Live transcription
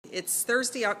It's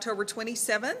Thursday, October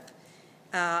 27th.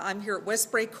 I'm here at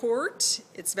Westbury Court.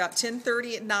 It's about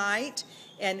 10:30 at night,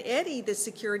 and Eddie, the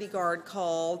security guard,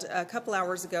 called a couple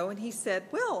hours ago, and he said,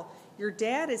 well, your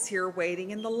dad is here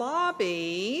waiting in the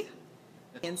lobby.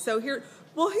 And so here,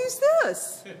 well, who's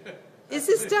this? Is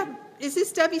this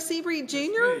W.C. Reed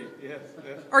Jr.? Yes.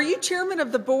 Are you chairman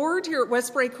of the board here at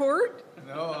Westbury Court?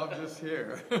 No, I'm just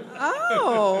here.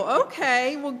 Oh,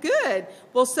 okay. Well, good.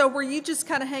 Well, so were you just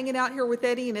kind of hanging out here with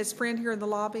Eddie and his friend here in the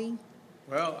lobby?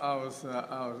 Well, I was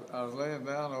laying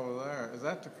down over there. Is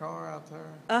that the car out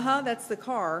there? That's the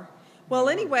car. Well,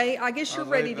 anyway, I guess you're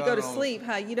ready to go to sleep,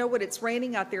 huh? You know what? It's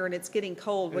raining out there and it's getting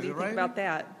cold. What do you think about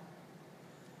that?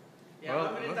 Yeah,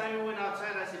 how many times you went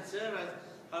outside? I said, sir,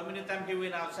 how many times you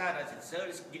went outside? I said, sir,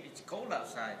 it's cold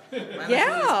outside.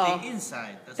 Yeah. Stay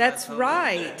inside. That's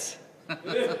right.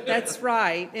 That's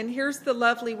right. And here's the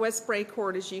lovely Westbury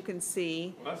Court, as you can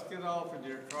see. Let's get off in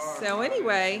your car. So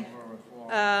anyway,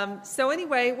 that's and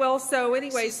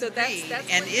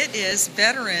it is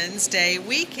Veterans Day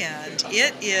weekend.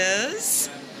 It is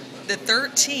the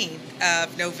 13th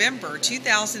of November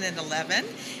 2011,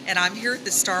 and I'm here at the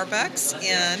Starbucks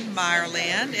in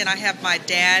Meyerland, and I have my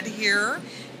dad here.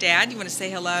 Dad, you want to say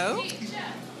hello?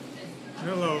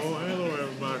 Hello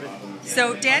everybody.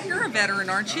 So, Dad, you're a veteran,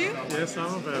 aren't you? Yes,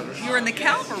 I'm a veteran. You were in the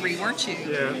cavalry, weren't you?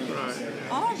 Yes, right.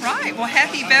 All right. Well,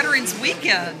 happy Veterans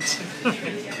Weekend.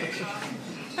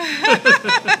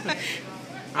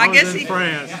 I was in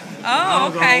France. Oh,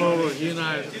 okay. I was all over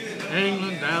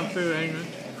England, down through England,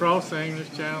 across the English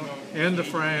Channel, into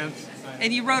France.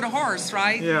 And you rode a horse,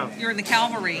 right? Yeah. You're in the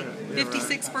cavalry. Yeah,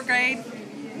 56th right. Brigade?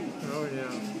 Oh,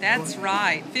 yeah. That's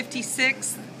right.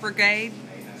 56th Brigade?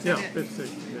 Yeah,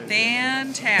 56.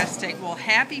 Fantastic. Well,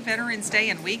 happy Veterans Day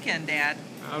and weekend, Dad.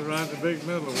 I was right in the big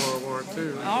middle of World War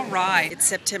II. All right. It's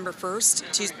September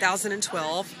 1st,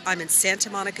 2012. I'm in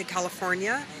Santa Monica,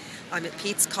 California. I'm at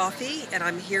Pete's Coffee, and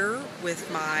I'm here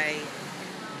with my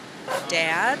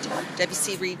dad,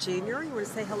 W.C. Reed Jr. You want to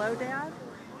say hello, Dad?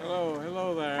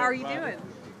 Hello there. How are you everybody. doing?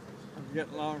 I'm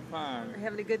getting along fine. Are you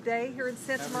having a good day here in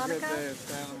Santa Monica? Having a good day in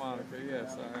Santa Monica,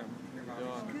 yes, I am.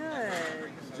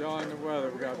 Good. Enjoying the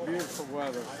weather. We've got beautiful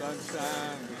weather,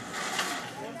 sunshine,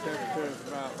 temperature's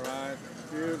about right.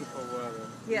 Beautiful weather.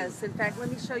 Yes, in fact, let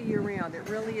me show you around. It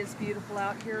really is beautiful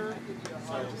out here.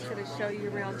 So I'm just going to show you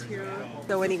around here.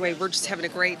 So anyway, we're just having a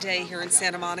great day here in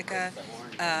Santa Monica.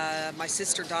 My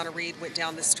sister Donna Reed went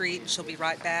down the street and she'll be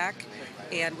right back.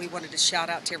 And we wanted to shout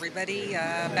out to everybody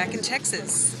back in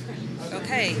Texas.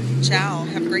 Okay, ciao.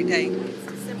 Have a great day.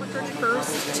 December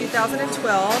 31st,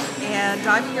 2012, and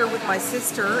I'm here with my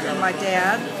sister and my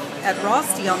dad at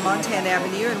Rosti on Montana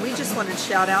Avenue, and we just wanted to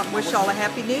shout out and wish y'all a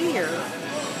Happy New Year.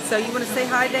 So you want to say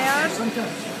hi, Dad? Want to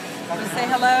say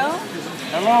hello?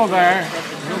 Hello there.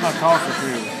 Who am I talking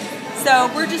to? So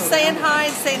we're just saying hi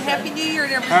and saying Happy New Year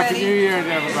to everybody. Happy New Year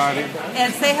to everybody.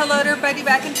 And say hello to everybody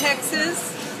back in Texas.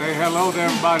 Say hello to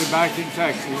everybody back in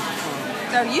Texas.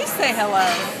 So you say hello.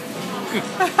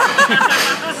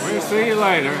 We'll see you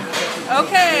later.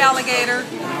 Okay, alligator.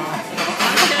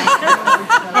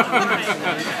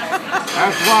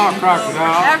 That's wild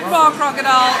crocodile. After all,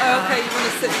 crocodile. Okay, you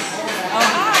want to sit? Oh,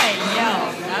 hi.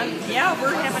 Yeah,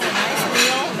 we're having a nice